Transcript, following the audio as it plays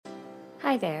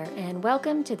Hi there, and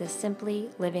welcome to the Simply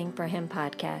Living for Him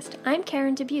podcast. I'm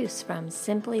Karen DeBuse from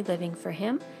Simply Living for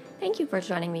Him. Thank you for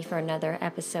joining me for another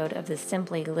episode of the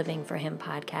Simply Living for Him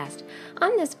podcast.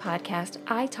 On this podcast,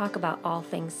 I talk about all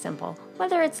things simple,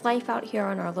 whether it's life out here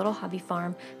on our little hobby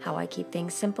farm, how I keep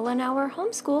things simple in our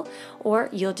homeschool, or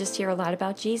you'll just hear a lot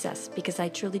about Jesus, because I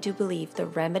truly do believe the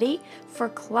remedy for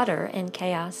clutter and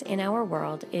chaos in our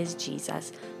world is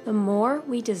Jesus. The more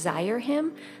we desire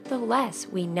Him, the less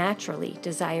we naturally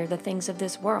desire the things of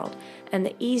this world, and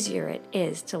the easier it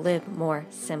is to live more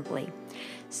simply.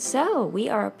 So we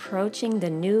are approaching the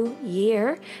new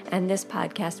year, and this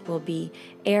podcast will be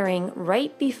airing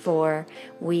right before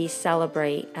we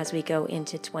celebrate as we go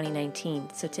into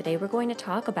 2019. So today we're going to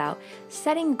talk about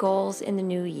setting goals in the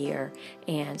new year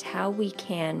and how we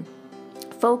can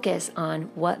focus on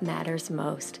what matters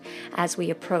most as we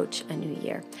approach a new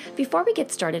year. Before we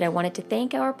get started, I wanted to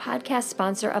thank our podcast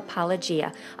sponsor,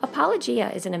 Apologia. Apologia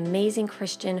is an amazing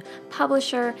Christian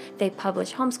publisher. They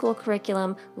publish homeschool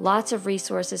curriculum, lots of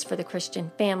resources for the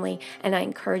Christian family, and I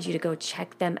encourage you to go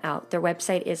check them out. Their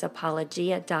website is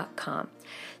apologia.com.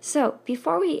 So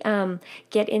before we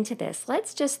get into this,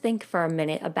 let's just think for a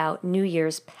minute about New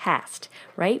Year's past,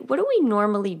 right? What do we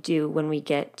normally do when we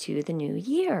get to the new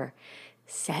year?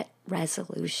 Set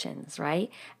resolutions,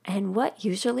 right? And what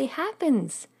usually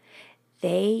happens?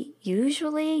 They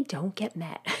usually don't get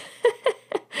met.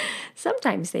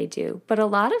 Sometimes they do, but a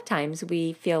lot of times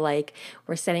we feel like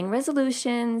we're setting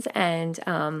resolutions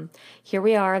and here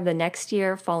we are the next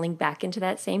year falling back into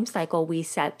that same cycle. We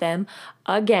set them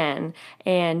again.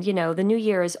 And, the new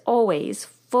year is always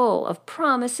full of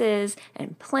promises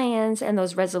and plans and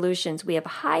those resolutions. We have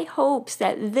high hopes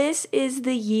that this is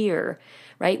the year,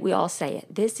 right? We all say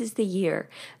it. This is the year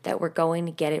that we're going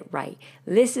to get it right.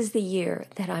 This is the year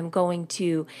that I'm going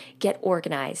to get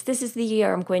organized. This is the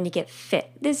year I'm going to get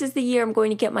fit. This is the year I'm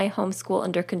going to get my homeschool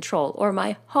under control, or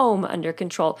my home under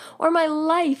control, or my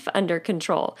life under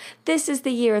control. This is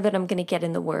the year that I'm going to get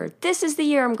in the Word. This is the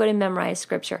year I'm going to memorize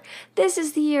Scripture. This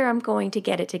is the year I'm going to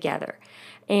get it together.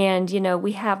 And,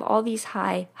 we have all these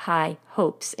high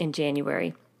hopes in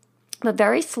January. But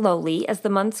very slowly, as the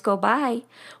months go by,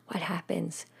 what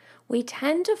happens? We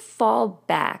tend to fall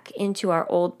back into our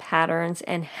old patterns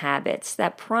and habits.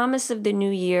 That promise of the new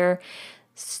year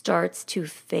starts to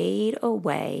fade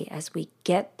away as we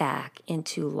get back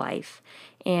into life.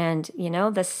 And,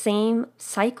 the same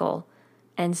cycle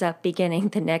ends up beginning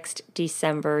the next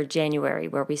December, January,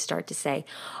 where we start to say,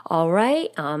 all right,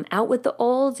 out with the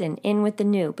old and in with the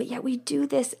new. But yet we do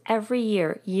this every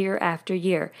year, year after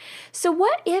year. So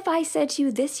what if I said to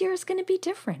you, this year is going to be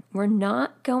different? We're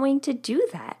not going to do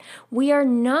that. We are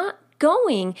not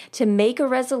going to make a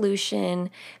resolution,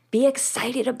 be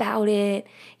excited about it,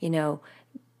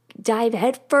 dive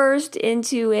headfirst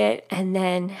into it, and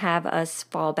then have us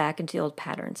fall back into the old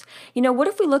patterns. What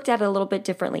if we looked at it a little bit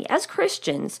differently? As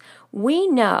Christians, we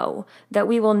know that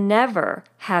we will never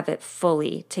have it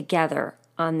fully together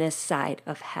on this side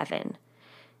of heaven.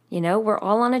 We're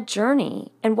all on a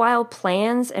journey. And while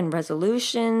plans and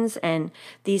resolutions and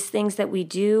these things that we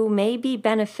do may be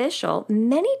beneficial,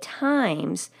 many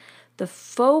times the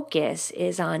focus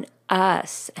is on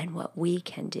us and what we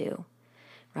can do.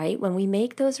 Right? When we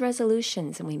make those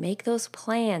resolutions and we make those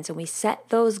plans and we set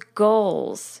those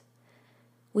goals,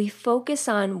 we focus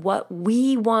on what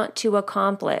we want to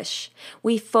accomplish.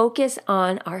 We focus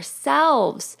on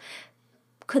ourselves.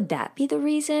 Could that be the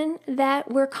reason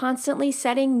that we're constantly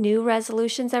setting new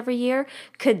resolutions every year?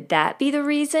 Could that be the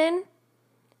reason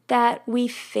that we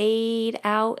fade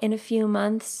out in a few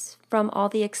months from all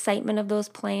the excitement of those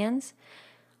plans?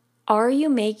 Are you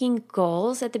making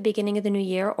goals at the beginning of the new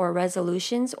year, or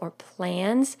resolutions or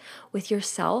plans with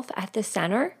yourself at the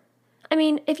center? I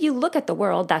mean, if you look at the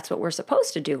world, that's what we're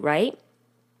supposed to do, right?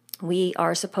 We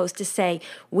are supposed to say,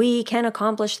 we can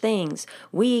accomplish things.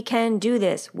 We can do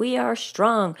this. We are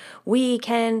strong. We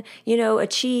can,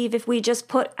 achieve if we just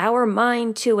put our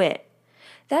mind to it.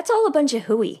 That's all a bunch of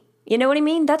hooey. You know what I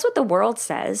mean? That's what the world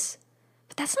says.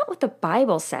 But that's not what the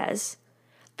Bible says.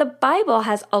 The Bible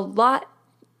has a lot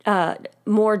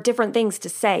more different things to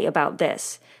say about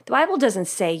this. The Bible doesn't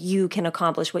say you can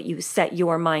accomplish what you set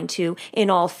your mind to.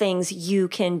 In all things, you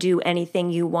can do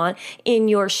anything you want. In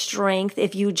your strength,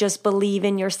 if you just believe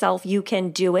in yourself, you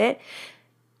can do it.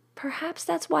 Perhaps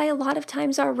that's why a lot of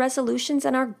times our resolutions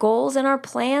and our goals and our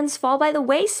plans fall by the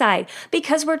wayside,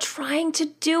 because we're trying to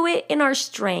do it in our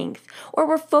strength, or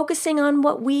we're focusing on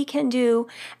what we can do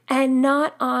and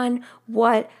not on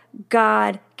what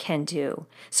God can do.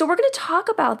 So we're going to talk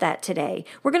about that today.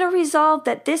 We're going to resolve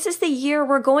that this is the year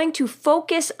we're going to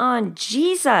focus on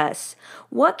Jesus.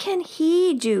 What can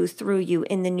He do through you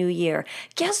in the new year?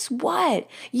 Guess what?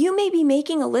 You may be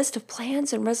making a list of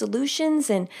plans and resolutions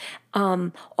and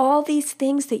all these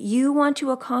things that you want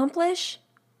to accomplish.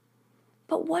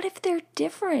 But what if they're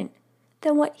different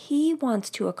than what He wants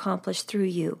to accomplish through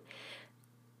you?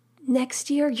 Next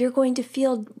year, you're going to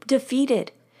feel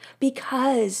defeated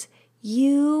because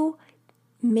you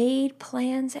made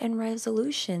plans and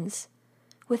resolutions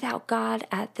without God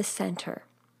at the center.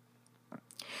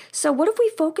 So what if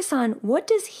we focus on what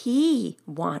does He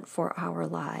want for our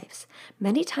lives?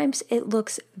 Many times it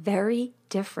looks very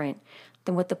different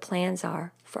than what the plans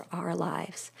are for our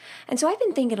lives. And so I've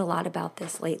been thinking a lot about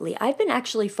this lately. I've been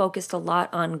actually focused a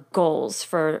lot on goals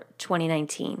for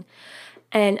 2019.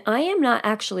 And I am not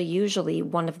actually usually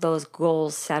one of those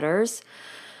goal setters.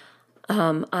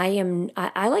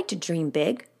 I like to dream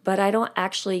big, but I don't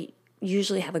actually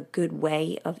usually have a good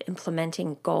way of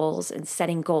implementing goals and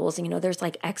setting goals. And, there's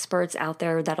like experts out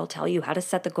there that'll tell you how to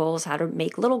set the goals, how to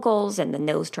make little goals, and then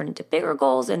those turn into bigger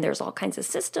goals. And there's all kinds of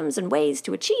systems and ways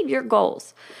to achieve your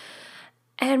goals.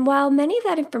 And while many of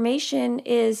that information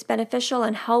is beneficial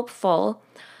and helpful,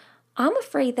 I'm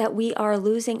afraid that we are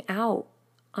losing out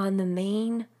on the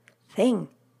main thing,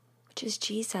 which is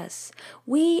Jesus.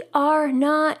 We are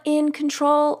not in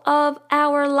control of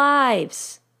our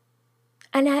lives.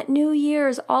 And at New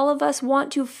Year's, all of us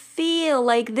want to feel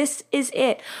like this is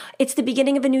it. It's the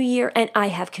beginning of a new year and I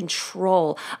have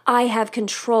control. I have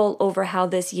control over how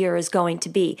this year is going to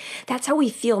be. That's how we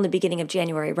feel in the beginning of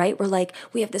January, right? We're like,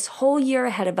 we have this whole year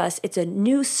ahead of us. It's a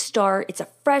new start. It's a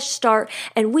fresh start.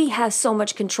 And we have so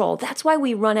much control. That's why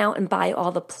we run out and buy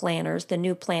all the planners, the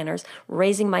new planners,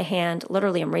 raising my hand.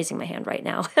 Literally, I'm raising my hand right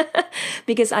now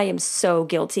because I am so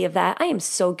guilty of that. I am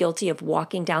so guilty of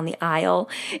walking down the aisle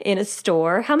in a store.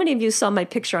 How many of you saw my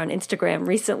picture on Instagram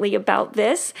recently about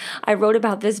this? I wrote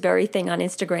about this very thing on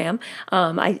Instagram.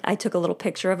 I took a little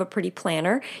picture of a pretty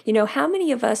planner. How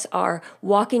many of us are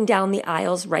walking down the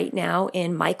aisles right now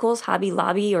in Michael's, Hobby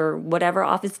Lobby, or whatever,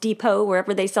 Office Depot,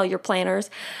 wherever they sell your planners,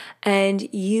 and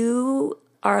you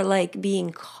are like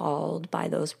being called by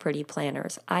those pretty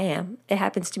planners? I am. It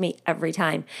happens to me every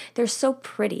time. They're so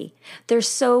pretty. They're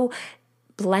so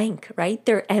blank, right?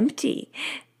 They're empty.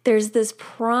 There's this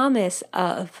promise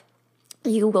of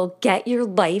you will get your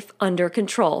life under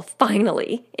control,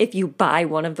 finally, if you buy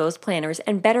one of those planners.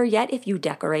 And better yet, if you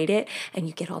decorate it and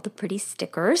you get all the pretty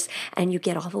stickers and you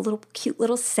get all the little cute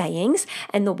little sayings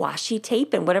and the washi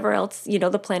tape and whatever else,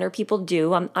 the planner people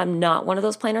do. I'm not one of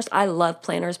those planners. I love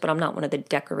planners, but I'm not one of the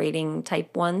decorating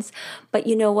type ones. But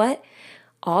you know what?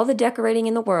 All the decorating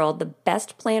in the world, the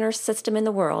best planner system in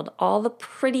the world, all the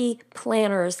pretty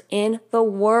planners in the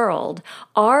world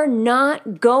are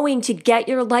going to get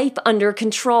your life under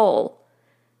control.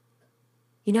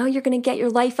 You're going to get your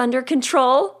life under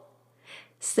control?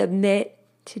 Submit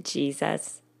to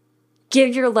Jesus.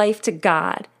 Give your life to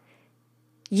God.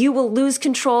 You will lose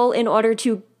control in order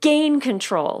to gain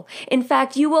control. In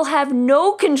fact, you will have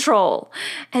no control.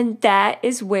 And that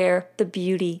is where the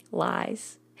beauty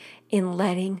lies. In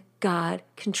letting God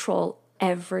control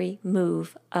every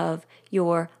move of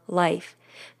your life.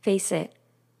 Face it,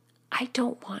 I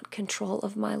don't want control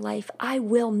of my life. I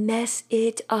will mess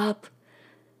it up.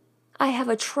 I have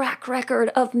a track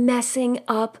record of messing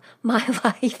up my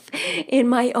life in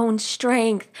my own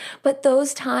strength. But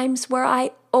those times where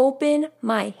I open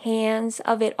my hands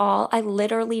of it all, I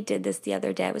literally did this the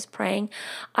other day. I was praying.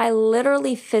 I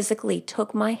literally physically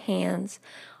took my hands,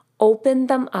 opened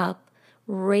them up,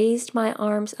 raised my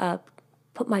arms up,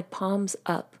 put my palms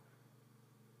up,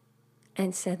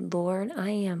 and said, Lord, I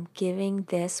am giving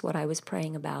this, what I was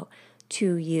praying about,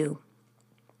 to you.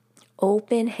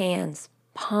 Open hands,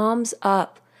 palms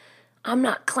up. I'm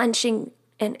not clenching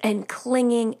and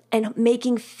clinging and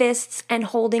making fists and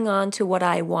holding on to what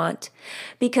I want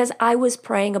because I was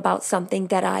praying about something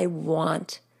that I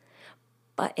want.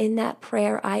 But in that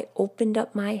prayer, I opened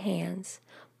up my hands,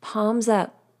 palms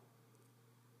up,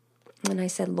 and I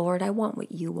said, Lord, I want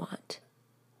what you want,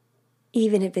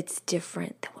 even if it's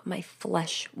different than what my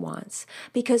flesh wants,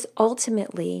 because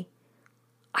ultimately,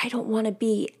 I don't want to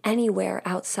be anywhere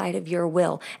outside of your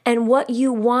will. And what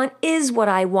you want is what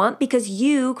I want because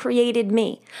you created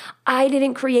me. I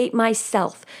didn't create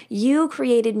myself. You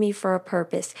created me for a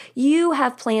purpose. You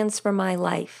have plans for my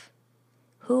life.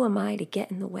 Who am I to get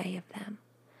in the way of them?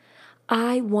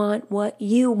 I want what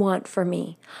you want for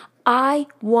me. I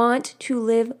want to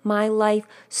live my life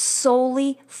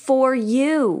solely for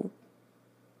you.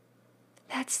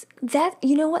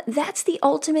 You know what? That's the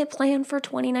ultimate plan for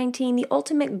 2019, the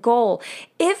ultimate goal.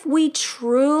 If we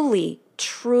truly,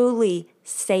 truly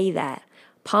say that,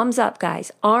 palms up,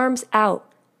 guys, arms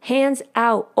out, hands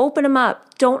out, open them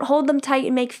up. Don't hold them tight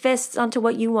and make fists onto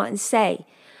what you want and say,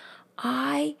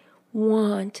 I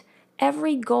want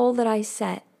every goal that I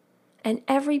set and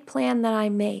every plan that I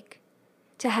make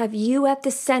to have you at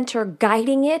the center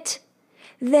guiding it.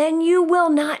 Then you will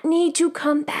not need to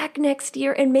come back next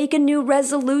year and make a new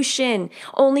resolution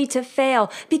only to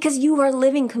fail, because you are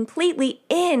living completely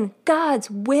in God's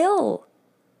will.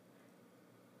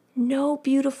 No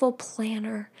beautiful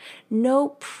planner, no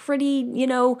pretty,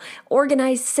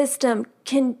 organized system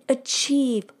can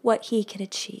achieve what He can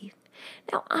achieve.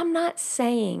 Now, I'm not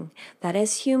saying that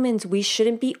as humans we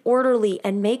shouldn't be orderly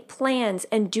and make plans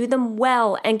and do them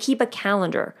well and keep a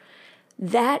calendar.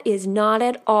 That is not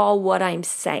at all what I'm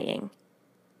saying.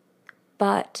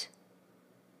 But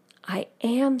I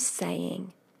am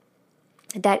saying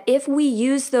that if we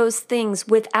use those things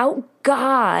without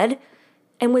God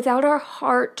and without our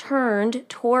heart turned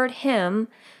toward Him,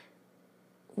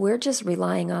 we're just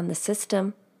relying on the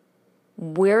system.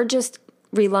 We're just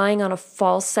relying on a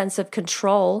false sense of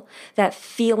control, that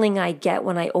feeling I get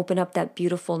when I open up that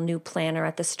beautiful new planner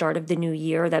at the start of the new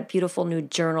year, that beautiful new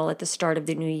journal at the start of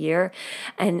the new year,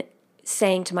 and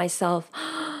saying to myself,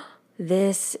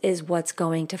 this is what's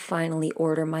going to finally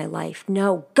order my life.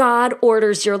 No, God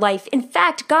orders your life. In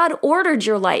fact, God ordered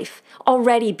your life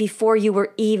already before you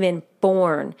were even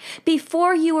born,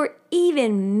 before you were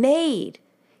even made.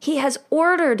 He has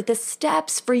ordered the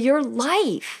steps for your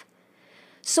life.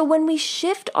 So when we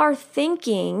shift our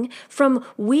thinking from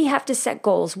we have to set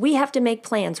goals, we have to make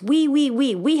plans,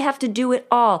 we have to do it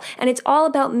all, and it's all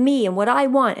about me and what I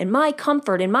want and my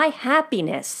comfort and my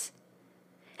happiness,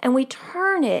 and we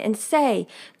turn it and say,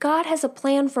 God has a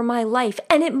plan for my life,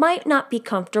 and it might not be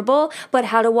comfortable, but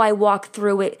how do I walk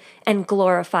through it and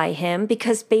glorify Him?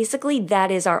 Because basically that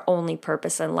is our only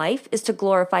purpose in life, is to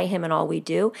glorify Him in all we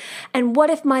do. And what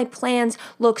if my plans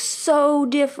look so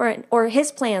different, or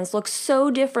His plans look so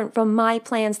different from my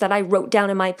plans that I wrote down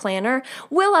in my planner?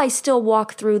 Will I still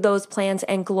walk through those plans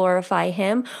and glorify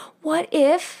Him? What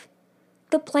if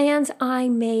the plans I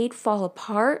made fall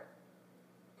apart,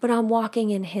 but I'm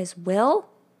walking in His will?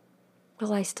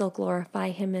 Will I still glorify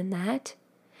Him in that?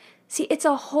 See, it's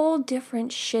a whole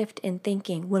different shift in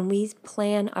thinking when we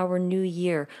plan our new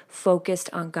year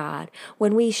focused on God.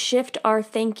 When we shift our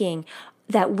thinking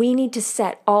that we need to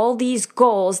set all these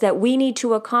goals that we need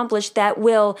to accomplish that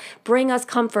will bring us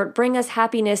comfort, bring us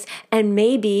happiness, and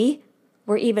maybe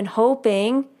we're even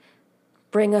hoping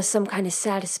bring us some kind of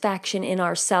satisfaction in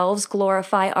ourselves,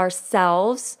 glorify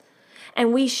ourselves.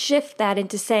 And we shift that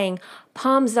into saying,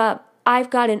 palms up, I've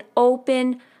got an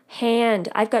open hand.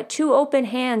 I've got two open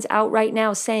hands out right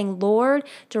now saying, Lord,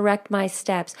 direct my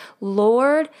steps.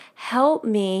 Lord, help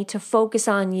me to focus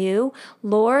on you.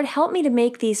 Lord, help me to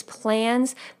make these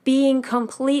plans being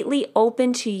completely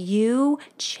open to you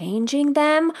changing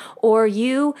them or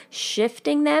you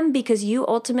shifting them, because you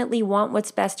ultimately want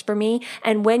what's best for me.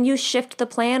 And when you shift the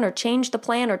plan or change the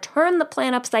plan or turn the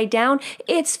plan upside down,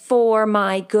 it's for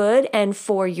my good and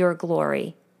for your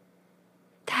glory.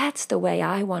 That's the way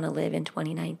I want to live in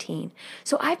 2019.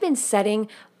 So I've been setting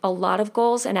a lot of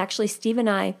goals, and actually Steve and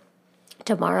I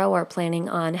tomorrow are planning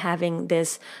on having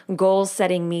this goal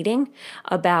setting meeting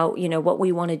about, what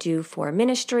we want to do for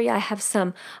ministry. I have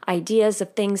some ideas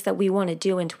of things that we want to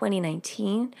do in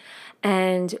 2019.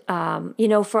 And,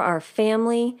 for our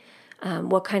family,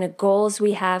 what kind of goals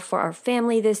we have for our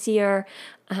family this year,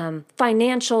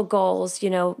 financial goals,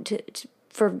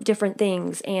 for different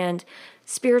things, and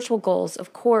spiritual goals,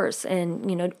 of course,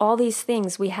 and, all these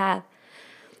things we have.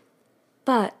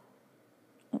 But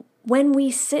when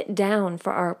we sit down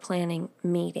for our planning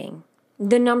meeting,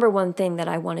 the number one thing that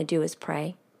I want to do is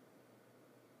pray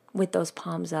with those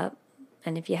palms up.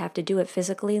 And if you have to do it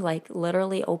physically, like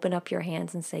literally open up your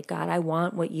hands and say, God, I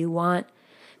want what you want.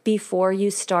 Before you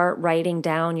start writing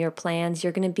down your plans,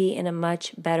 you're going to be in a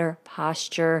much better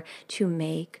posture to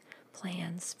make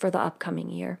plans for the upcoming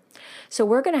year. So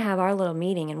we're going to have our little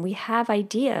meeting, and we have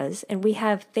ideas and we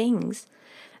have things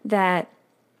that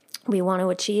we want to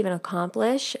achieve and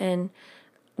accomplish and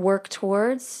work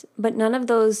towards, but none of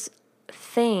those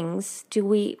things do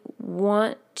we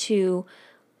want to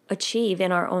achieve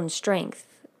in our own strength.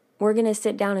 We're going to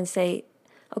sit down and say,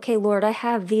 okay, Lord, I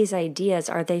have these ideas.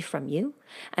 Are they from you?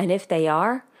 And if they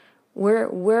are,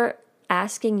 we're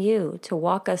asking you to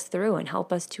walk us through and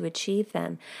help us to achieve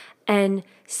them. And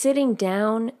sitting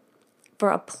down for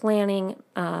a planning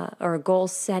or a goal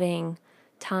setting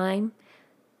time,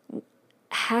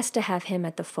 has to have him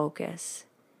at the focus.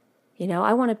 You know,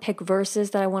 I want to pick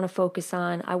verses that I want to focus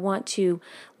on. I want to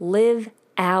live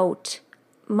out.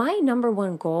 My number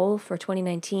one goal for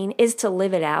 2019 is to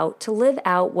live it out, to live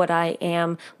out what I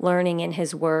am learning in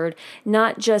his word,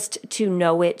 not just to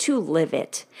know it, to live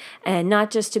it, and not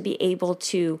just to be able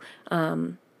to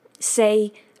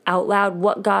say out loud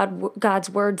what God's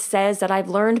word says that I've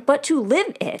learned, but to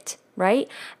live it, right?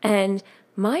 And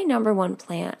my number one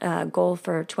goal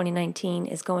for 2019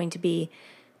 is going to be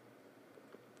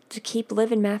to keep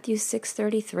living Matthew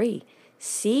 6:33.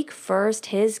 Seek first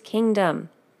his kingdom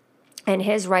and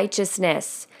his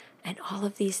righteousness, and all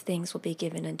of these things will be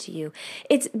given unto you.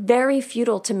 It's very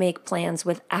futile to make plans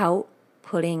without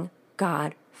putting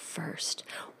God first.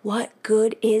 What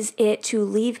good is it to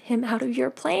leave him out of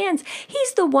your plans?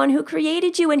 He's the one who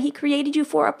created you, and he created you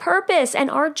for a purpose.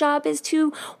 And our job is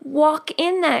to walk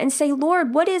in that and say,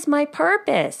 Lord, what is my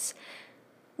purpose?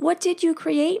 What did you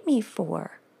create me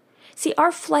for? See,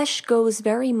 our flesh goes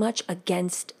very much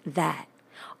against that.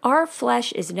 Our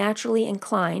flesh is naturally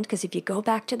inclined, because if you go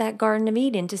back to that Garden of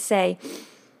Eden, to say,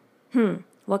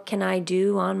 what can I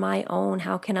do on my own?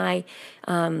 How can I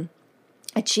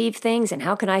achieve things, and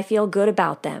how can I feel good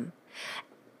about them?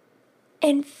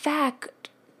 In fact,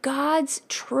 God's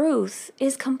truth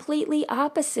is completely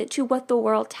opposite to what the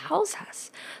world tells us.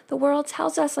 The world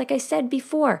tells us, like I said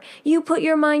before, you put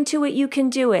your mind to it, you can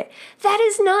do it. That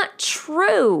is not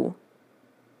true.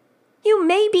 You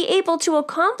may be able to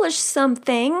accomplish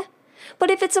something, but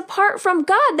if it's apart from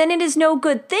God, then it is no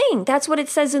good thing. That's what it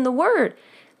says in the Word,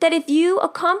 that if you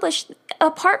accomplish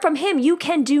apart from him, you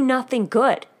can do nothing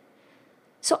good.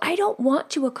 So I don't want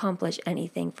to accomplish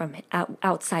anything from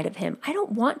outside of him. I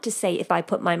don't want to say, if I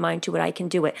put my mind to it, I can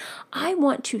do it. I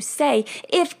want to say,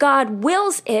 if God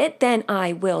wills it, then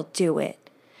I will do it.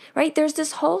 Right? There's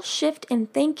this whole shift in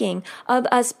thinking of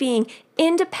us being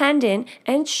independent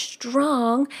and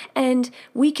strong, and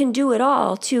we can do it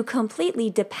all, to completely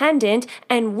dependent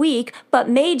and weak, but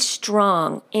made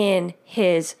strong in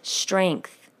his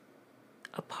strength.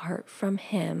 Apart from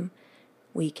him,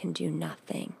 we can do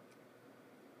nothing.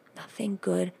 Nothing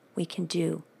good we can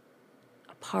do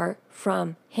apart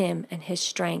from him and his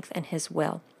strength and his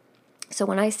will. So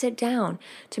when I sit down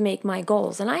to make my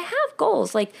goals, and I have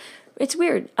goals, like, it's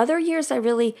weird. Other years I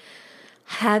really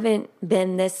haven't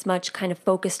been this much kind of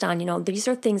focused on, these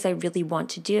are things I really want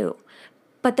to do.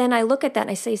 But then I look at that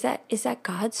and I say, is that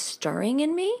God stirring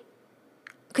in me?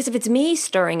 Because if it's me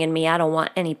stirring in me, I don't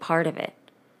want any part of it.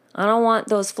 I don't want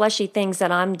those fleshy things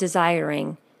that I'm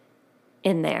desiring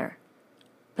in there.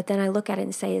 But then I look at it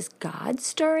and say, is God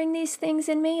stirring these things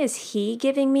in me? Is he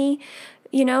giving me,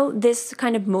 this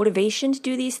kind of motivation to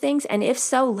do these things? And if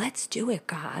so, let's do it,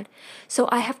 God. So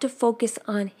I have to focus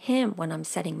on him when I'm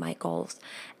setting my goals.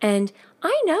 And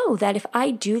I know that if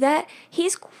I do that,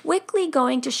 he's quickly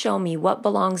going to show me what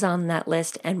belongs on that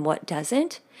list and what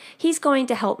doesn't. He's going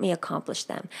to help me accomplish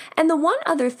them. And the one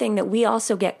other thing that we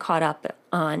also get caught up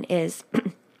on is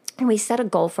we set a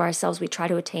goal for ourselves, we try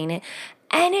to attain it,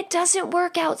 and it doesn't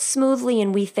work out smoothly,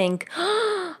 and we think,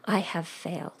 I have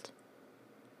failed.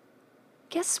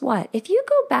 Guess what? If you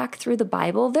go back through the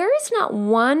Bible, there is not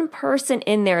one person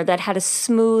in there that had a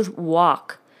smooth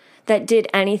walk, that did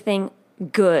anything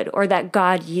good, or that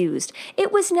God used.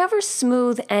 It was never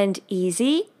smooth and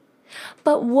easy,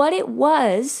 but what it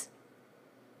was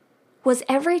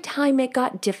every time it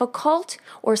got difficult,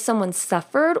 or someone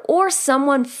suffered, or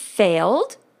someone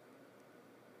failed,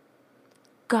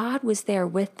 God was there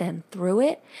with them through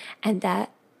it, and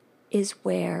that is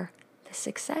where the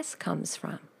success comes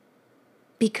from.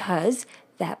 Because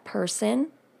that person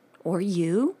or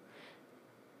you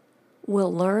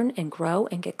will learn and grow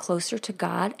and get closer to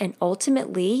God, and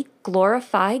ultimately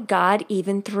glorify God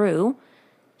even through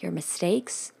your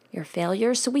mistakes, your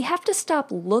failures. So we have to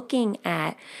stop looking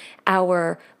at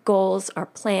our goals, our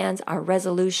plans, our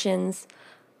resolutions,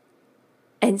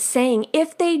 and saying,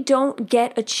 if they don't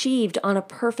get achieved on a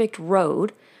perfect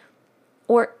road,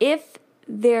 or if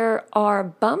there are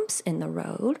bumps in the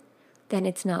road, then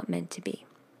it's not meant to be.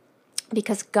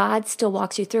 Because God still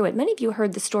walks you through it. Many of you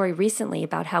heard the story recently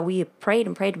about how we prayed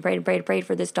and prayed and prayed and prayed and prayed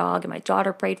for this dog, and my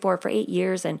daughter prayed for it for 8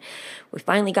 years, and we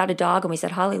finally got a dog, and we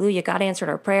said, hallelujah, God answered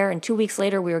our prayer, and 2 weeks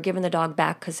later we were given the dog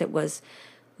back because it was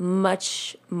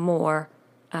much more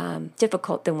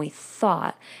difficult than we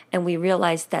thought. And we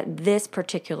realized that this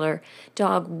particular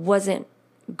dog wasn't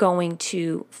going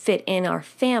to fit in our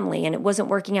family, and it wasn't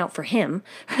working out for him,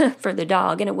 for the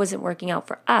dog, and it wasn't working out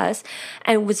for us,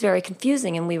 and it was very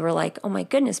confusing. And we were like, oh my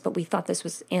goodness, but we thought this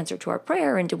was answer to our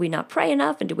prayer, and did we not pray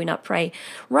enough, and did we not pray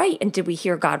right, and did we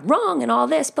hear God wrong, and all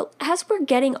this? But as we're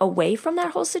getting away from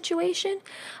that whole situation,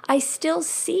 I still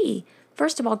see,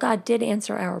 first of all, God did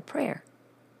answer our prayer.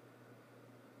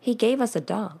 He gave us a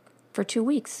dog for 2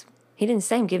 weeks. He didn't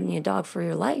say, I'm giving you a dog for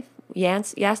your life. You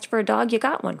asked for a dog, you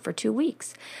got one for 2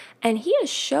 weeks. And he has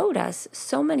showed us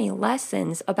so many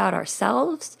lessons about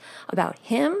ourselves, about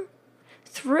him,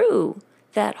 through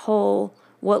that whole,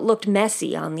 what looked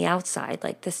messy on the outside,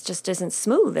 like this just isn't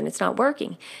smooth and it's not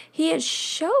working. He has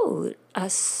showed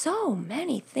us so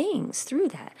many things through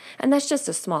that. And that's just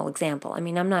a small example. I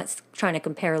mean, I'm not trying to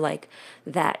compare like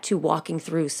that to walking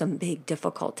through some big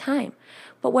difficult time.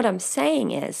 But what I'm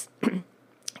saying is,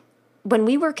 when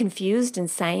we were confused and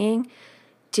saying,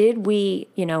 did we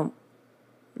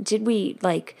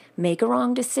like make a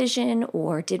wrong decision,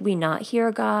 or did we not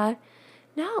hear God?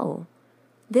 No,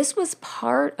 this was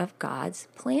part of God's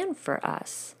plan for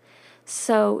us.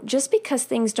 So just because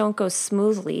things don't go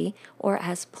smoothly or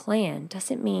as planned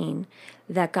doesn't mean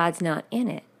that God's not in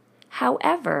it.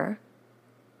 However,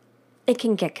 it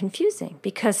can get confusing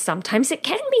because sometimes it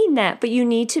can mean that, but you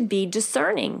need to be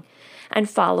discerning and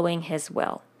following his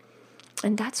will.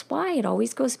 And that's why it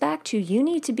always goes back to, you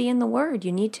need to be in the Word.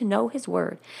 You need to know His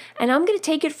Word. And I'm going to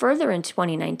take it further in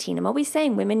 2019. I'm always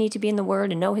saying women need to be in the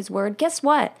Word and know His Word. Guess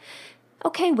what?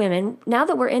 Okay, women, now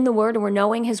that we're in the Word and we're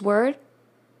knowing His Word,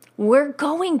 we're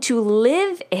going to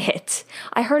live it.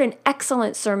 I heard an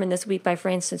excellent sermon this week by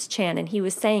Francis Chan, and he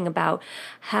was saying about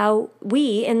how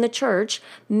we in the church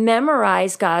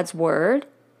memorize God's Word,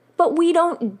 but we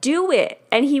don't do it.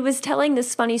 And he was telling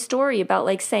this funny story about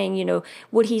like saying,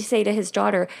 would he say to his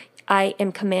daughter, I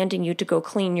am commanding you to go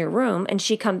clean your room. And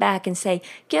she come back and say,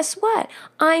 guess what?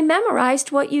 I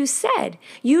memorized what you said.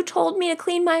 You told me to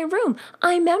clean my room.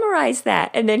 I memorized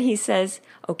that. And then he says,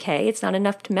 okay, it's not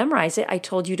enough to memorize it. I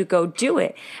told you to go do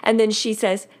it. And then she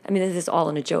says, this is all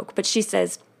in a joke, but she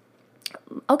says,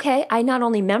 okay, I not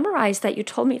only memorized that you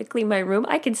told me to clean my room,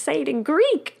 I can say it in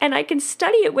Greek and I can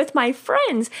study it with my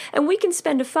friends, and we can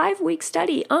spend a 5-week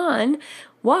study on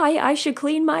why I should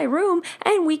clean my room,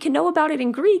 and we can know about it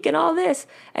in Greek and all this.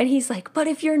 And he's like, but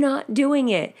if you're not doing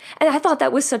it. And I thought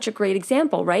that was such a great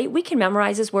example, right? We can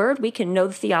memorize his word. We can know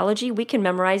the theology. We can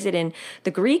memorize it in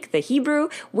the Greek, the Hebrew.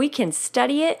 We can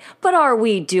study it. But are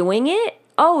we doing it?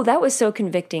 Oh, that was so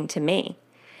convicting to me.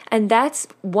 And that's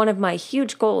one of my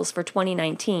huge goals for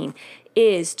 2019,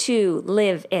 is to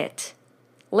live it.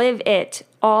 Live it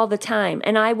all the time.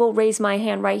 And I will raise my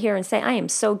hand right here and say, I am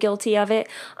so guilty of it.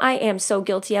 I am so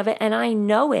guilty of it. And I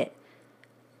know it.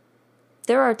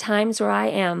 There are times where I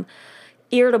am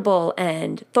irritable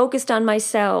and focused on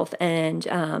myself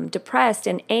and depressed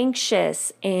and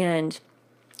anxious and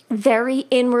very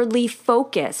inwardly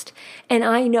focused. And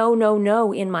I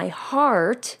know in my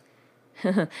heart.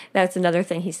 That's another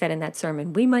thing he said in that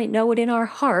sermon. We might know it in our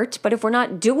heart, but if we're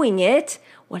not doing it,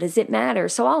 what does it matter?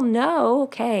 So I'll know,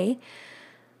 okay,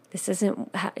 this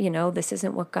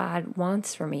isn't what God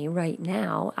wants for me right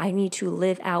now. I need to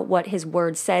live out what His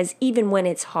Word says, even when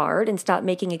it's hard, and stop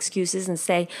making excuses and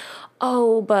say,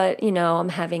 oh, but, I'm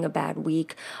having a bad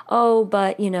week. Oh,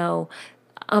 but,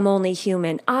 I'm only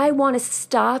human. I want to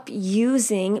stop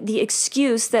using the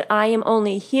excuse that I am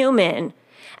only human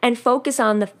and focus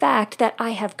on the fact that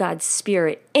I have God's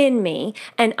Spirit in me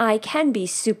and I can be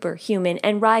superhuman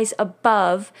and rise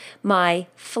above my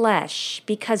flesh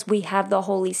because we have the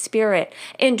Holy Spirit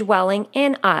indwelling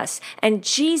in us. And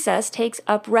Jesus takes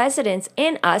up residence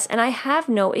in us, and I have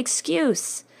no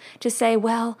excuse to say,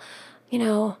 well,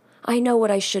 I know what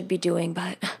I should be doing,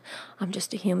 but I'm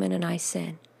just a human and I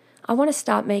sin. I want to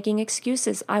stop making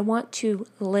excuses. I want to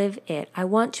live it. I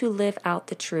want to live out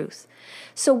the truth.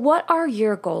 So what are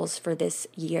your goals for this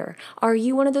year? Are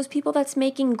you one of those people that's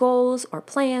making goals or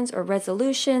plans or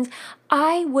resolutions?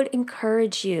 I would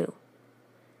encourage you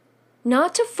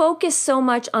not to focus so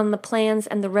much on the plans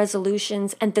and the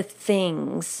resolutions and the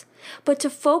things, but to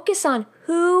focus on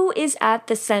who is at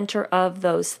the center of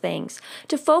those things,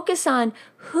 to focus on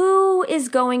who is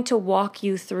going to walk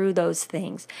you through those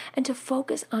things, and to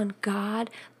focus on God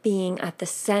being at the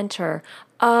center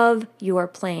of your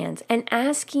plans and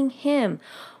asking Him,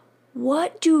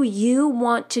 what do you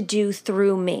want to do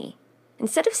through me?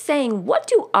 Instead of saying, what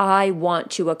do I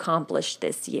want to accomplish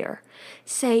this year?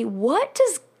 Say, what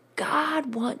does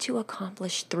God want to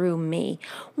accomplish through me?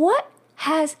 What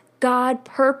has God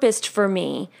purposed for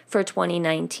me for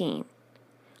 2019?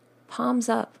 Palms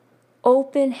up,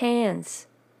 open hands,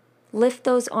 lift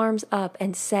those arms up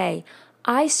and say,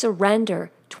 I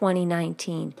surrender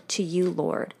 2019 to you,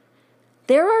 Lord.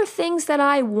 There are things that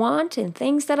I want and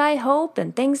things that I hope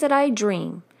and things that I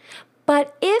dream.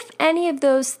 But if any of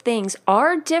those things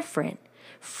are different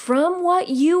from what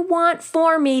you want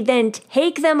for me, then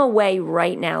take them away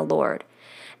right now, Lord.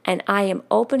 And I am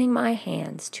opening my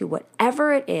hands to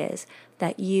whatever it is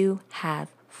that you have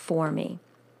for me.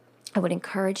 I would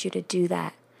encourage you to do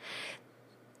that.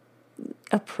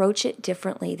 Approach it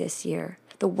differently this year.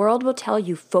 The world will tell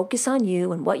you, focus on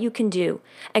you and what you can do.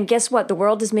 And guess what? The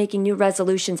world is making new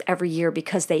resolutions every year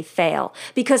because they fail.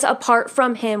 Because apart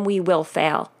from Him, we will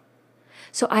fail.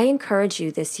 So I encourage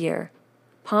you this year,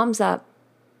 palms up.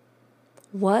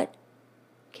 What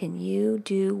can you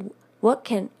do? What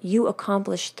can you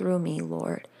accomplish through me,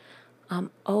 Lord?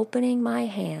 I'm opening my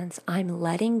hands. I'm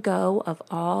letting go of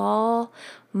all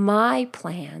my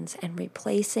plans and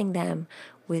replacing them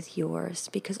with yours,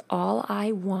 because all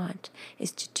I want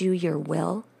is to do your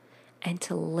will and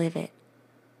to live it.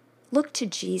 Look to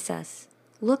Jesus.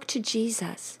 Look to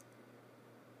Jesus.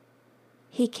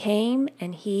 He came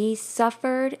and He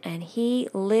suffered and He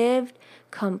lived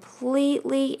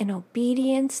completely in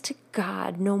obedience to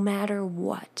God no matter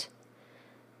what.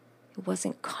 It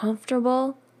wasn't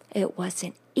comfortable. It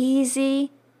wasn't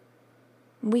easy.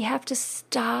 We have to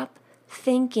stop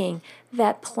thinking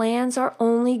that plans are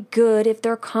only good if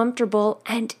they're comfortable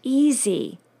and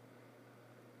easy.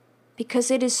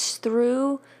 Because it is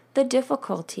through the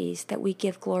difficulties that we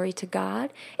give glory to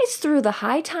God. It's through the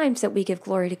high times that we give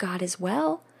glory to God as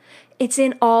well. It's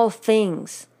in all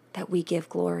things that we give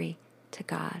glory to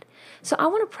God. So I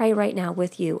want to pray right now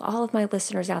with you, all of my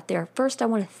listeners out there. First, I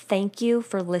want to thank you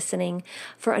for listening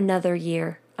for another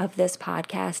year of this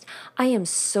podcast. I am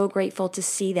so grateful to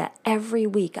see that every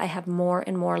week I have more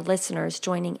and more listeners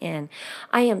joining in.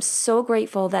 I am so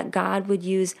grateful that God would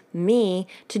use me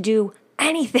to do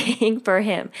anything for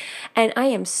Him. And I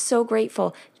am so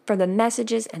grateful for the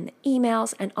messages and the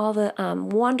emails and all the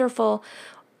wonderful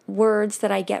words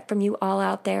that I get from you all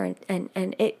out there. And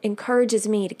it encourages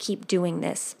me to keep doing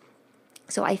this.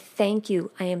 So I thank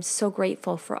you. I am so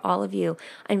grateful for all of you.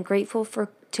 I'm grateful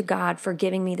to God for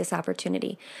giving me this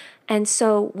opportunity. And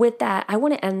so with that, I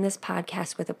want to end this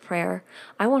podcast with a prayer.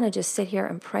 I want to just sit here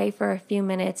and pray for a few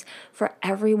minutes for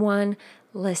everyone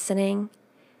listening.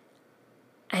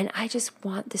 And I just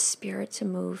want the Spirit to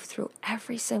move through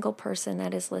every single person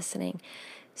that is listening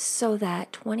so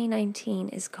that 2019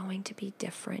 is going to be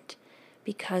different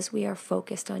because we are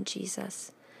focused on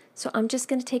Jesus. So I'm just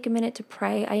going to take a minute to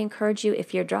pray. I encourage you,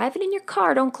 if you're driving in your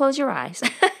car, don't close your eyes.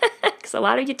 Because a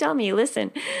lot of you tell me,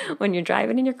 listen, when you're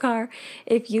driving in your car,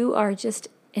 if you are just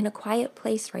in a quiet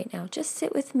place right now, just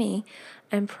sit with me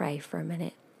and pray for a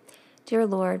minute. Dear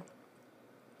Lord,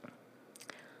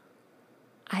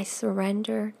 I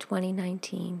surrender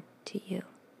 2019 to you.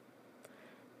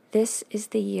 This is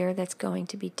the year that's going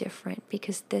to be different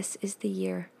because this is the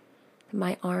year that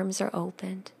my arms are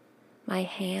opened, my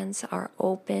hands are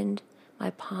opened,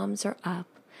 my palms are up.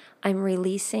 I'm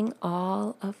releasing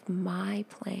all of my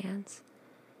plans,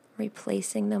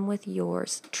 replacing them with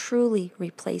yours, truly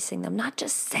replacing them, not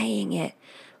just saying it,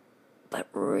 but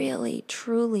really,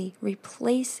 truly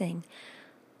replacing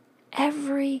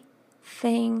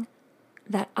everything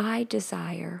that I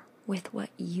desire with what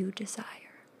you desire.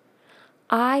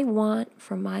 I want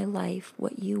for my life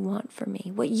what you want for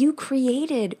me, what you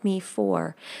created me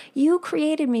for. You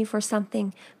created me for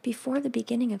something before the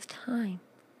beginning of time.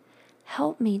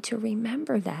 Help me to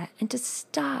remember that and to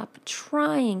stop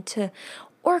trying to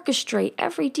orchestrate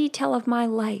every detail of my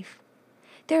life.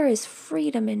 There is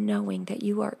freedom in knowing that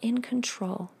you are in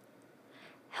control.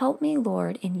 Help me,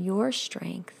 Lord, in your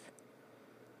strength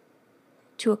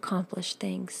to accomplish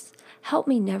things. Help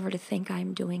me never to think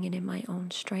I'm doing it in my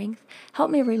own strength. Help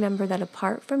me remember that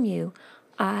apart from you,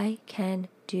 I can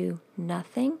do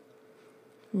nothing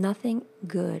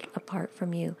good apart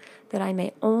from you, that I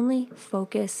may only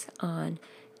focus on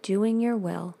doing your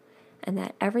will, and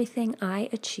that everything I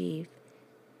achieve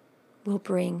will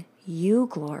bring you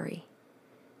glory.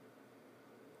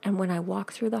 And when I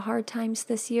walk through the hard times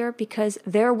this year, because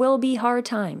there will be hard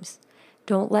times,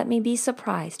 don't let me be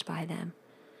surprised by them,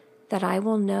 that I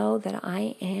will know that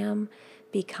I am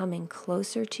becoming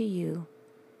closer to you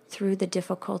through the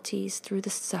difficulties, through the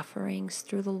sufferings,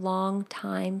 through the long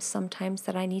times, sometimes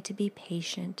that I need to be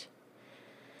patient.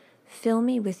 Fill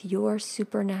me with your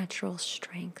supernatural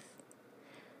strength.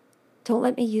 Don't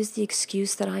let me use the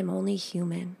excuse that I'm only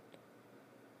human.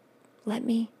 Let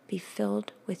me be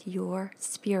filled with your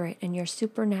Spirit and your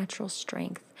supernatural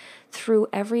strength through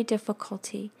every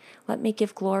difficulty. Let me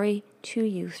give glory to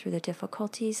you through the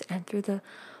difficulties and through the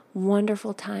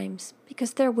wonderful times,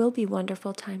 because there will be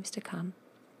wonderful times to come.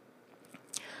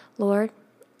 Lord,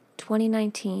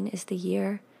 2019 is the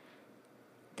year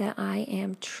that I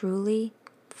am truly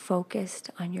focused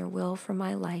on your will for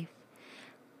my life.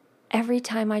 Every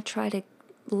time I try to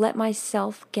let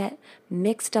myself get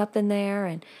mixed up in there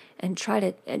and try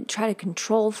to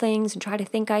control things and try to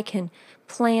think I can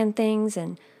plan things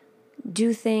and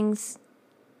do things,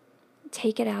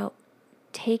 take it out.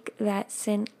 Take that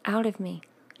sin out of me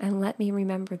and let me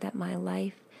remember that my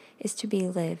life is to be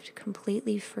lived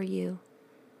completely for you.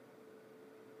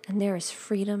 And there is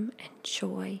freedom and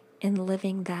joy in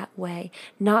living that way,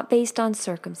 not based on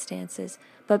circumstances,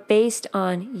 but based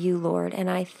on you, Lord. And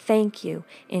I thank you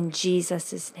in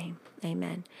Jesus' name.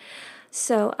 Amen.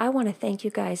 So I want to thank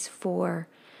you guys for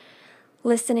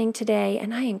listening today.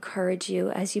 And I encourage you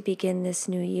as you begin this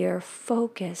new year,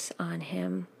 focus on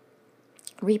him.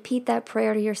 Repeat that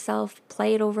prayer to yourself.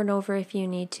 Play it over and over if you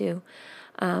need to.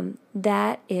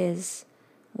 That is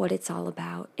what it's all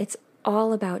about. It's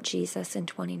all about Jesus in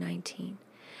 2019.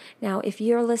 Now, if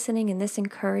you're listening and this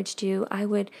encouraged you, I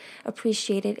would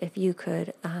appreciate it if you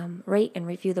could rate and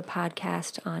review the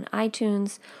podcast on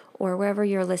iTunes or wherever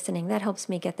you're listening. That helps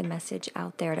me get the message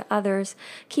out there to others.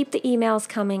 Keep the emails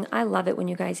coming. I love it when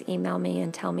you guys email me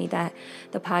and tell me that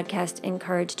the podcast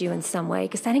encouraged you in some way,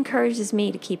 because that encourages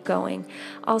me to keep going.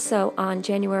 Also, on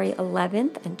January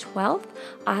 11th and 12th,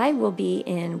 I will be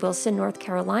in Wilson, North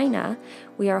Carolina.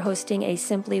 We are hosting a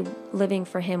Simply Living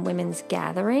for Him women's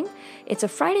gathering. It's a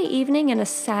Friday evening and a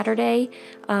Saturday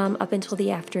up until the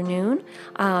afternoon.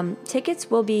 Tickets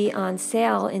will be on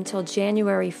sale until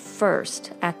January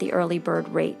 1st at the early bird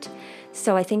rate.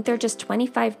 So I think they're just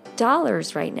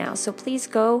 $25 right now. So please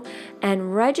go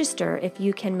and register if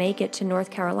you can make it to North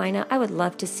Carolina. I would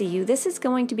love to see you. This is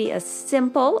going to be a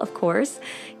simple, of course,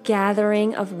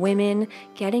 gathering of women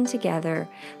getting together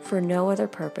for no other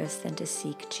purpose than to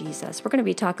seek Jesus. We're going to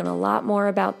be talking a lot more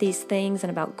about these things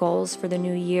and about goals for the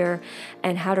new year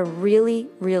and how to really,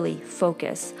 really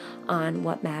focus on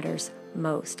what matters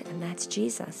most, and that's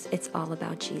Jesus. It's all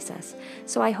about Jesus.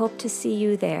 So I hope to see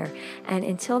you there. And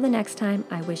until the next time,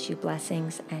 I wish you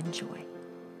blessings and joy.